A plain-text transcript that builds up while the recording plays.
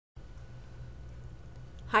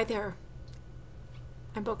Hi there.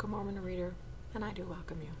 I'm Book of Mormon reader, and I do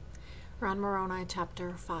welcome you. We're on Moroni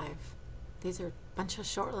chapter 5. These are a bunch of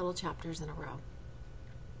short little chapters in a row.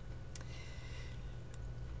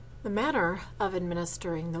 The manner of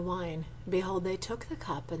administering the wine. Behold, they took the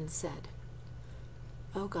cup and said,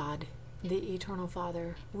 O God, the eternal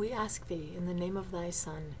Father, we ask thee in the name of thy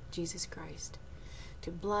Son, Jesus Christ,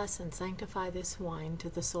 to bless and sanctify this wine to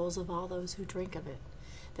the souls of all those who drink of it,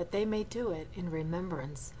 that they may do it in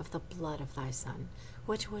remembrance of the blood of thy Son,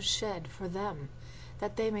 which was shed for them,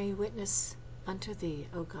 that they may witness unto thee,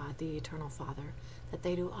 O God, the eternal Father, that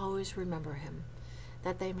they do always remember him,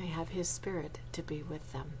 that they may have his Spirit to be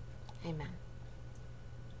with them. Amen.